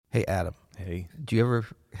Hey, Adam, Hey, do you ever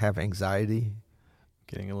have anxiety?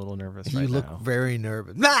 getting a little nervous You right look now. very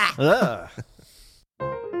nervous. Nah! Ugh.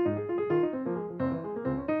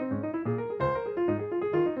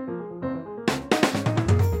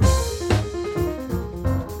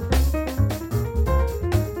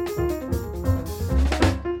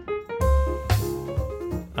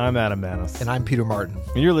 I'm Adam Manos. And I'm Peter Martin.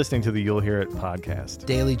 And you're listening to the You'll Hear It podcast.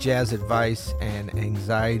 Daily jazz advice and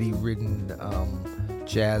anxiety-ridden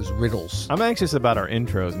jazz riddles. I'm anxious about our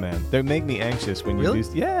intros, man. They make me anxious when you Really? do.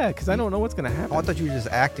 Yeah, because I don't know what's going to happen. Oh, I thought you were just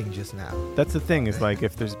acting just now. That's the thing. Is like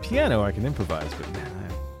if there's piano, I can improvise, but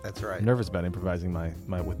man, That's right. I'm nervous about improvising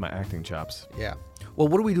with my acting chops. Yeah. Well,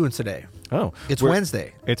 what are we doing today? Oh, It's we're-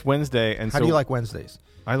 Wednesday. It's Wednesday, and How so do you like Wednesdays?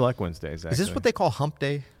 I like Wednesdays. Is Actually. this what they call hump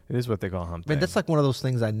day? It is what they call hump Man, day. that's like one of those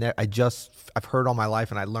things I've heard all my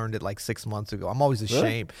life, and I learned it like 6 months ago. I'm always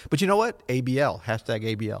ashamed. But you know what? ABL, hashtag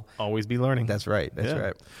ABL. Always be learning. That's right. That's Yeah.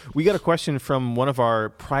 right. We got a question from one of our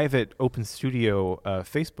private Open Studio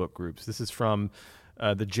Facebook groups. This is from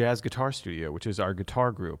the Jazz Guitar Studio, which is our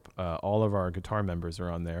guitar group. All of our guitar members are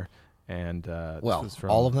on there. And this Well, was from,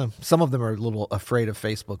 all of them. Some of them are a little afraid of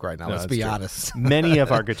Facebook right now. No, Let's that's be true. honest. Many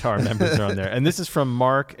of our guitar members are on there. And this is from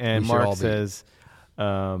Mark. And We should all Mark be. says,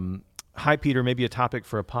 hi, Peter. Maybe a topic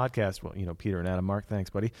for a podcast. Well, Peter and Adam. Mark, thanks,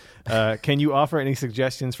 buddy. Can you offer any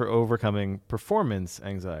suggestions for overcoming performance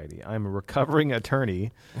anxiety? I'm a recovering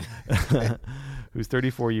attorney whose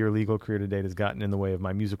 34-year legal career to date has gotten in the way of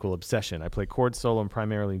my musical obsession. I play chord solo and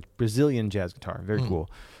primarily Brazilian jazz guitar. Very cool.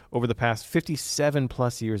 Over the past 57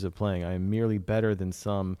 plus years of playing, I am merely better than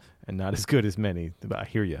some and not as good as many. I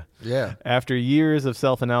hear you. Yeah. After years of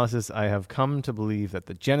self-analysis, I have come to believe that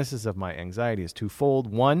the genesis of my anxiety is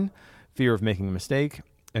twofold. One, fear of making a mistake,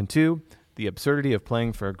 and two, the absurdity of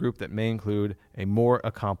playing for a group that may include a more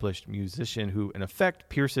accomplished musician who, in effect,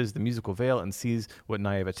 pierces the musical veil and sees what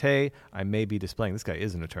naivete I may be displaying. This guy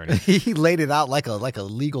is an attorney. He laid it out like a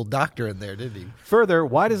legal doctor in there, didn't he? Further,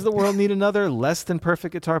 why does the world need another less than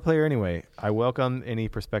perfect guitar player anyway? I welcome any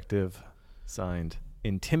perspective. Signed,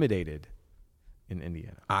 Intimidated in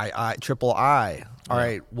Indiana. Triple I. All Yeah.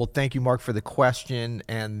 right. Well, thank you, Mark, for the question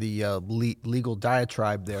and the legal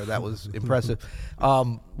diatribe there. That was impressive.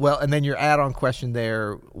 Well, and then your add-on question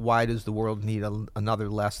there, why does the world need another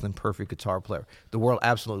less than perfect guitar player? The world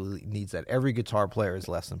absolutely needs that. Every guitar player is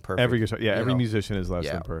less than perfect. Every guitar, you every know? musician is less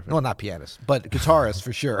Yeah. than perfect. Well, not pianists, but guitarists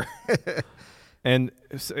for sure. And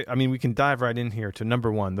I mean, we can dive right in here to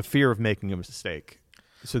number one, the fear of making a mistake.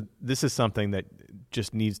 So this is something that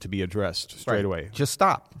just needs to be addressed straight Right. away. Just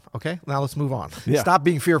stop. Okay. Now let's move on. Yeah. Stop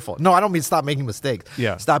being fearful. No, I don't mean stop making mistakes.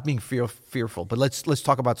 Yeah. Stop being fearful. But let's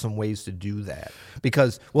talk about some ways to do that.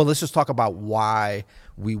 Because, well, let's just talk about why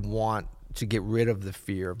we want to get rid of the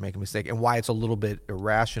fear of making a mistake and why it's a little bit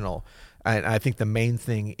irrational. And I think the main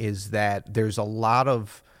thing is that there's a lot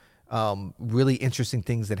of really interesting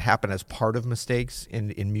things that happen as part of mistakes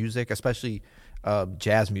in music, especially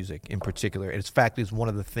jazz music in particular. And in fact, is one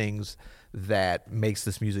of the things that makes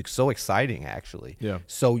this music so exciting, actually. Yeah.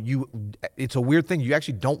 So it's a weird thing. You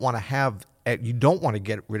actually don't want to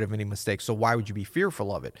get rid of any mistakes. So why would you be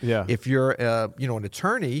fearful of it? Yeah. If you're, an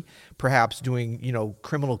attorney, perhaps doing,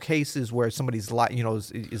 criminal cases where somebody's life,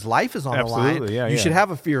 his life is on the line. Absolutely, yeah, you yeah. should have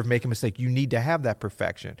a fear of making a mistake. You need to have that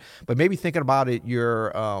perfection. But maybe thinking about it,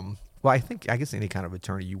 I guess any kind of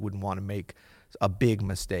attorney, you wouldn't want to make a big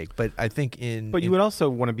mistake. But I think But you would also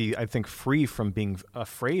want to be, I think, free from being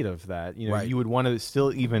afraid of that. Right. You would want to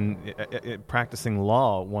still, even practicing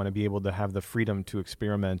law, want to be able to have the freedom to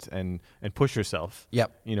experiment and push yourself.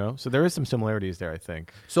 Yep. So there is some similarities there, I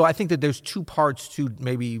think. So I think that there's two parts to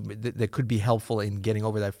maybe that could be helpful in getting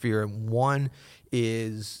over that fear. One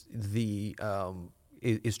is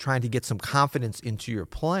is trying to get some confidence into your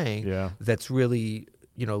playing. Yeah. That's really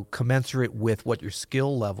commensurate with what your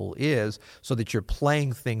skill level is, so that you're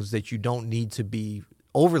playing things that you don't need to be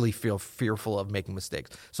overly fearful of making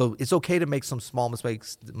mistakes. So it's okay to make some small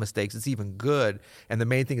mistakes. It's even good. And the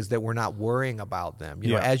main thing is that we're not worrying about them.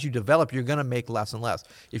 Yeah. As you develop, you're going to make less and less.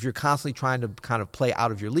 If you're constantly trying to kind of play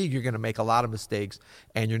out of your league, you're going to make a lot of mistakes,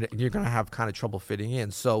 and you're going to have kind of trouble fitting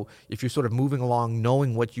in. So if you're sort of moving along,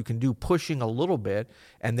 knowing what you can do, pushing a little bit,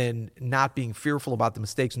 and then not being fearful about the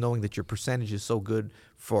mistakes, knowing that your percentage is so good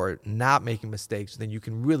for not making mistakes, then you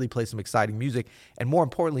can really play some exciting music. And more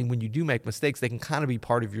importantly, when you do make mistakes, they can kind of be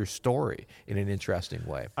part of your story in an interesting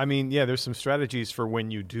way. I mean, yeah, there's some strategies for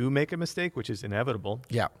when you do make a mistake, which is inevitable.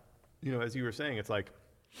 Yeah. As you were saying, it's like,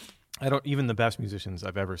 even the best musicians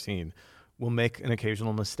I've ever seen will make an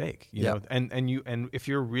occasional mistake, you know, and if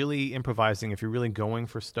you're really improvising, if you're really going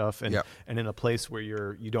for stuff and in a place where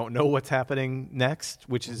you don't know what's happening next,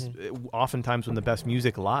 which is oftentimes when the best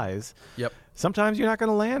music lies. Sometimes you're not going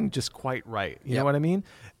to land just quite right. You know what I mean?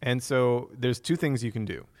 And so there's two things you can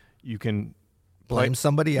do. You can blame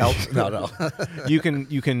somebody else. No. You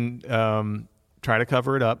can try to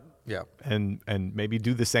cover it up. And maybe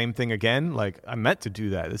do the same thing again. Like, I meant to do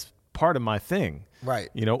that. It's part of my thing. Right.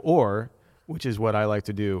 You know, or, which is what I like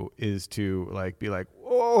to do, is to like be like,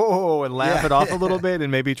 whoa, and laugh it off a little bit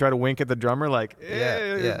and maybe try to wink at the drummer like,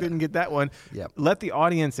 didn't get that one. Let the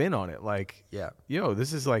audience in on it. Like, yo,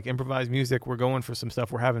 this is like improvised music. We're going for some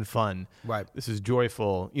stuff. We're having fun. Right. This is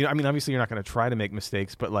joyful. You know, I mean, obviously you're not going to try to make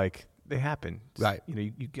mistakes, but like, they happen. Right. You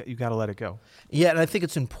know, you got to let it go. Yeah, and I think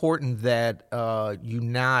it's important that you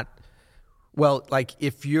not, well, like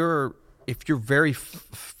if you're very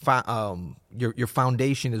your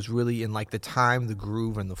foundation is really in like the time, the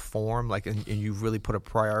groove, and the form, like, and you've really put a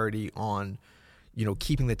priority on, you know,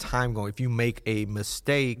 keeping the time going. If you make a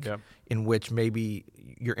mistake in which maybe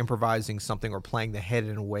you're improvising something or playing the head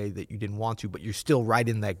in a way that you didn't want to, but you're still right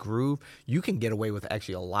in that groove, you can get away with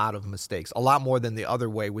actually a lot of mistakes, a lot more than the other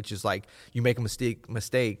way, which is like you make a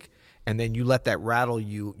mistake and then you let that rattle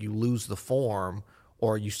you lose the form,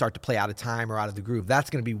 or you start to play out of time or out of the groove. That's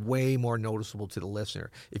going to be way more noticeable to the listener.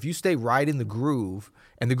 If you stay right in the groove,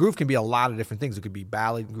 and the groove can be a lot of different things. It could be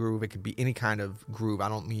ballad groove. It could be any kind of groove. I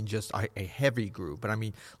don't mean just a heavy groove, but I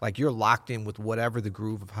mean like you're locked in with whatever the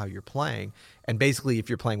groove of how you're playing. And basically, if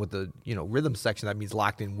you're playing with the rhythm section, that means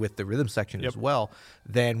locked in with the rhythm section as well.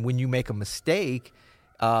 Then when you make a mistake,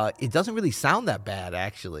 it doesn't really sound that bad,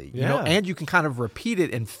 actually. You know, and you can kind of repeat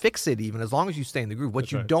it and fix it even as long as you stay in the groove.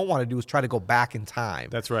 What you don't want to do is try to go back in time.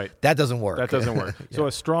 That's right. That doesn't work. That doesn't work. So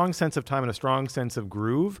a strong sense of time and a strong sense of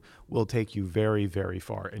groove will take you very, very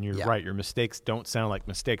far. And you're right. Your mistakes don't sound like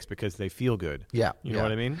mistakes because they feel good. You know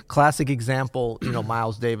what I mean? Classic example,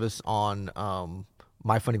 Miles Davis on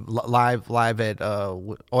My Funny live at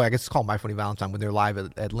I guess it's called My Funny Valentine when they're live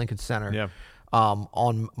at Lincoln Center.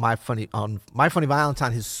 On My Funny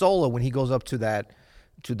Valentine, his solo, when he goes up to that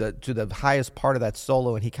to the highest part of that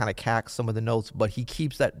solo and he kind of cacks some of the notes, but he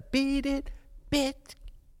keeps that beat it, bit,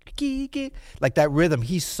 like that rhythm.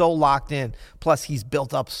 He's so locked in. Plus, he's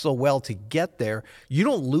built up so well to get there. You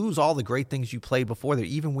don't lose all the great things you played before there,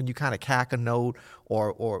 even when you kind of cack a note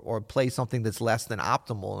or play something that's less than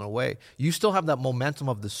optimal in a way. You still have that momentum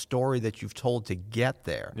of the story that you've told to get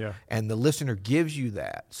there. And the listener gives you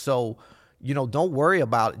that. So, don't worry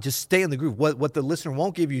about it. Just stay in the groove. What the listener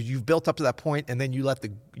won't give you is you've built up to that point, and then you let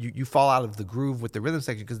you fall out of the groove with the rhythm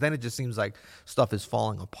section, because then it just seems like stuff is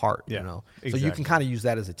falling apart. Exactly. So you can kind of use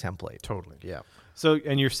that as a template. Totally. So,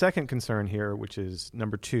 and your second concern here, which is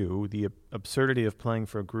number 2, the absurdity of playing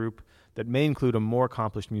for a group that may include a more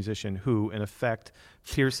accomplished musician who, in effect,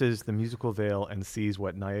 pierces the musical veil and sees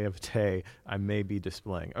what naivete I may be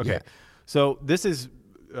displaying. Okay. So this is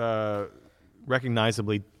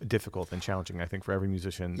recognizably difficult and challenging, I think, for every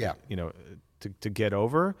musician, to get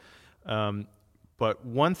over. But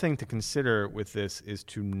one thing to consider with this is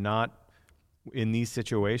to not, in these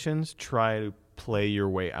situations, try to play your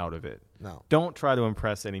way out of it. No. Don't try to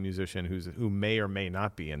impress any musician who may or may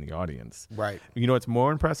not be in the audience. Right. What's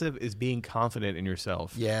more impressive is being confident in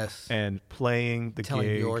yourself. Yes. And playing the telling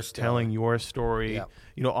gig, telling your story. Yep.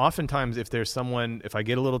 Oftentimes if there's someone, if I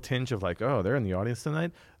get a little tinge of like, oh, they're in the audience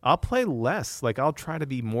tonight, I'll play less. Like, I'll try to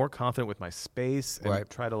be more confident with my space and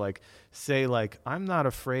try to like say like, I'm not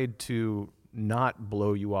afraid to not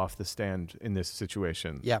blow you off the stand in this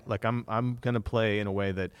situation. Yeah. Like I'm going to play in a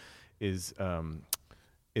way that is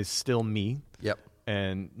still me. Yep.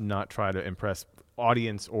 And not try to impress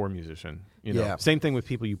audience or musician. Yeah. Same thing with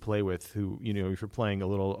people you play with who, if you're playing a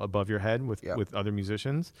little above your head with other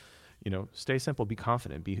musicians, stay simple, be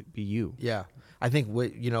confident, be you. Yeah. I think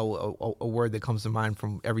a word that comes to mind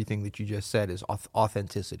from everything that you just said is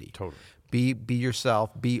authenticity. Totally. Be yourself,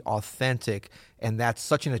 be authentic, and that's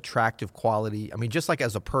such an attractive quality. I mean, just like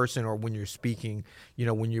as a person or when you're speaking,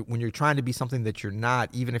 when you're trying to be something that you're not,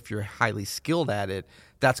 even if you're highly skilled at it,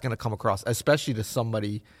 that's going to come across, especially to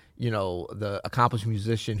somebody, the accomplished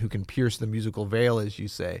musician who can pierce the musical veil, as you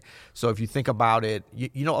say. So if you think about it,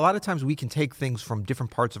 a lot of times we can take things from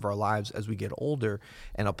different parts of our lives as we get older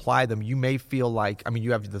and apply them. You may feel like,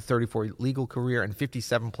 you have the 34 legal career and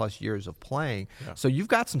 57 plus years of playing. Yeah. So you've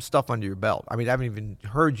got some stuff under your belt. I haven't even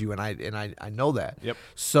heard you, and I know that. Yep.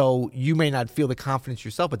 So you may not feel the confidence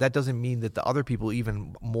yourself, but that doesn't mean that the other people,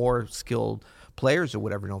 even more skilled players or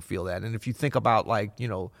whatever, don't feel that. And if you think about a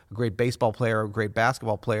great baseball player, a great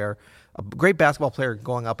basketball player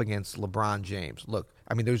going up against LeBron James, look,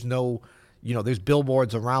 there's no, there's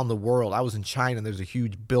billboards around the world. I was in China, and there's a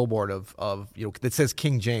huge billboard of that says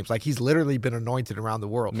King James. Like, he's literally been anointed around the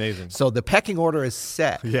world. Amazing. So the pecking order is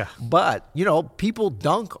set. Yeah. But, people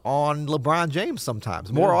dunk on LeBron James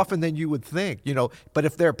sometimes, more often than you would think, But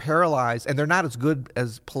if they're paralyzed, and they're not as good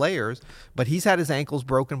as players, but he's had his ankles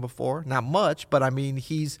broken before. Not much, but I mean,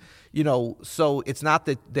 he's, so it's not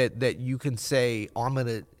that you can say, oh, I'm going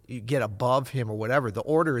to get above him or whatever. The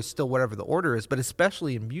order is still whatever the order is, but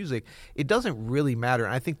especially in music, it doesn't really matter.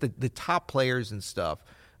 And I think that the top players and stuff,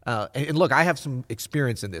 and look, I have some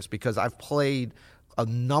experience in this because I've played a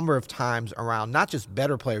number of times around not just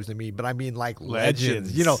better players than me, but I mean like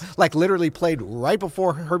legends. Like literally played right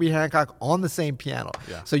before Herbie Hancock on the same piano.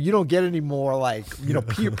 Yeah. So you don't get any more like,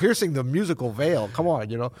 piercing the musical veil. Come on,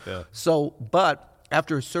 Yeah. So, but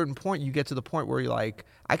after a certain point, you get to the point where you're like,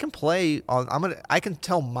 I can I can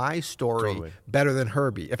tell my story Totally. better than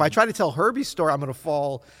Herbie. If I try to tell Herbie's story, I'm going to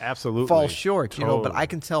fall short, Totally. but I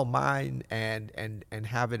can tell mine and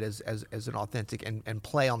have it as an authentic and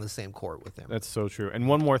play on the same court with him. That's so true. And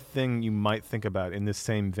one more thing you might think about in this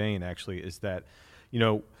same vein, actually, is that,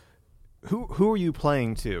 who are you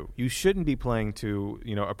playing to? You shouldn't be playing to,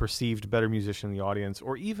 a perceived better musician in the audience,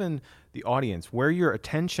 or even the audience. Where your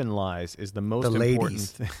attention lies is the most important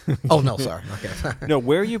ladies. thing. Oh, no, sorry. Okay. No,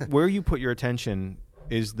 where you put your attention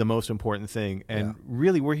is the most important thing, and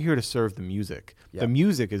really we're here to serve the music. Yeah. The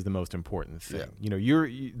music is the most important thing.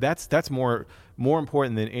 That's more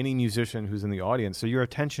important than any musician who's in the audience. So your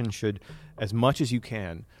attention should, as much as you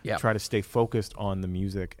can, try to stay focused on the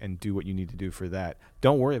music and do what you need to do for that.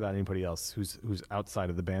 Don't worry about anybody else who's outside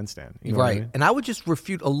of the bandstand. You know what I mean? And I would just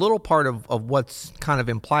refute a little part of what's kind of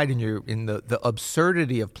implied in the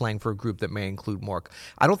absurdity of playing for a group that may include more.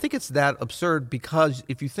 I don't think it's that absurd, because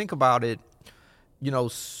if you think about it,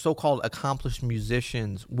 so-called accomplished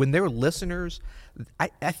musicians, when they're listeners,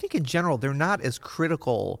 I think in general they're not as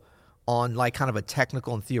critical on like kind of a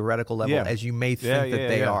technical and theoretical level as you may think that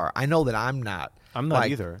they are. I know that I'm not. I'm not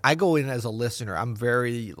either. I go in as a listener. I'm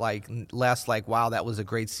very less like, wow, that was a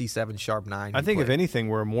great C7 sharp 9. I think if anything,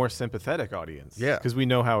 we're a more sympathetic audience. Yeah. Because we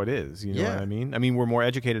know how it is. You know what I mean? I mean, we're more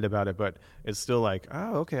educated about it, but it's still like,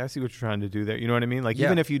 oh, okay, I see what you're trying to do there. You know what I mean? Like,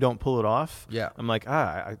 even if you don't pull it off, I'm like,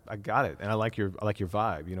 I got it. And I like your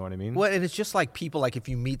vibe. You know what I mean? Well, and it's just like people, like if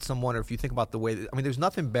you meet someone, or if you think about the way that, there's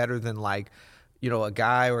nothing better than like, a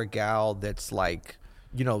guy or a gal that's like,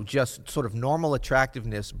 just sort of normal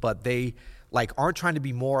attractiveness, but they like aren't trying to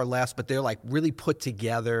be more or less, but they're like really put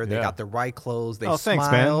together. They got the right clothes. They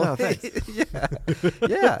smile. Thanks,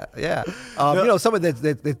 man. yeah. Someone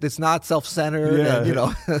that's not self-centered.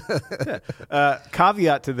 And,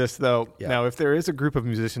 caveat to this, though. Now, if there is a group of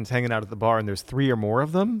musicians hanging out at the bar and there's 3 or more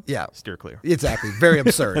of them, steer clear. Exactly. Very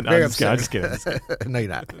absurd. Very absurd. I'm just kidding. No, you're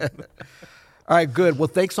not. All right, good. Well,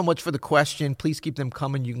 thanks so much for the question. Please keep them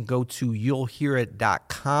coming. You can go to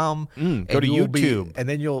you'llhearit.com. Go to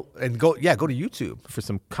YouTube. Go to YouTube. For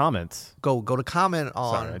some comments. Go to comment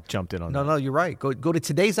on. Sorry, I jumped in on that. No, you're right. Go to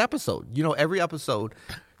today's episode. Every episode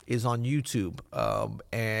is on YouTube,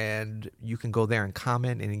 and you can go there and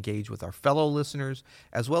comment and engage with our fellow listeners,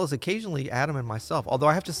 as well as occasionally Adam and myself. Although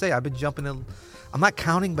I have to say, I've been jumping in. I'm not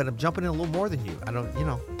counting, but I'm jumping in a little more than you. I don't,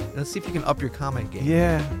 let's see if you can up your comment game.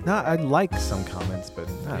 Yeah, no, I like some comments, but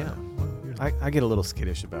I get a little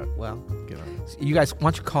skittish about. Well, you guys, why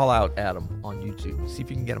don't you call out Adam on YouTube? See if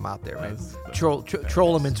you can get him out there, man.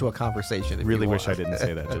 Troll him into a conversation. Really wish I didn't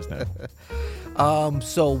say that just now.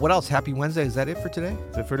 So what else? Happy Wednesday. Is that it for today?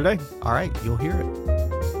 That's it for today. All right, you'll hear it.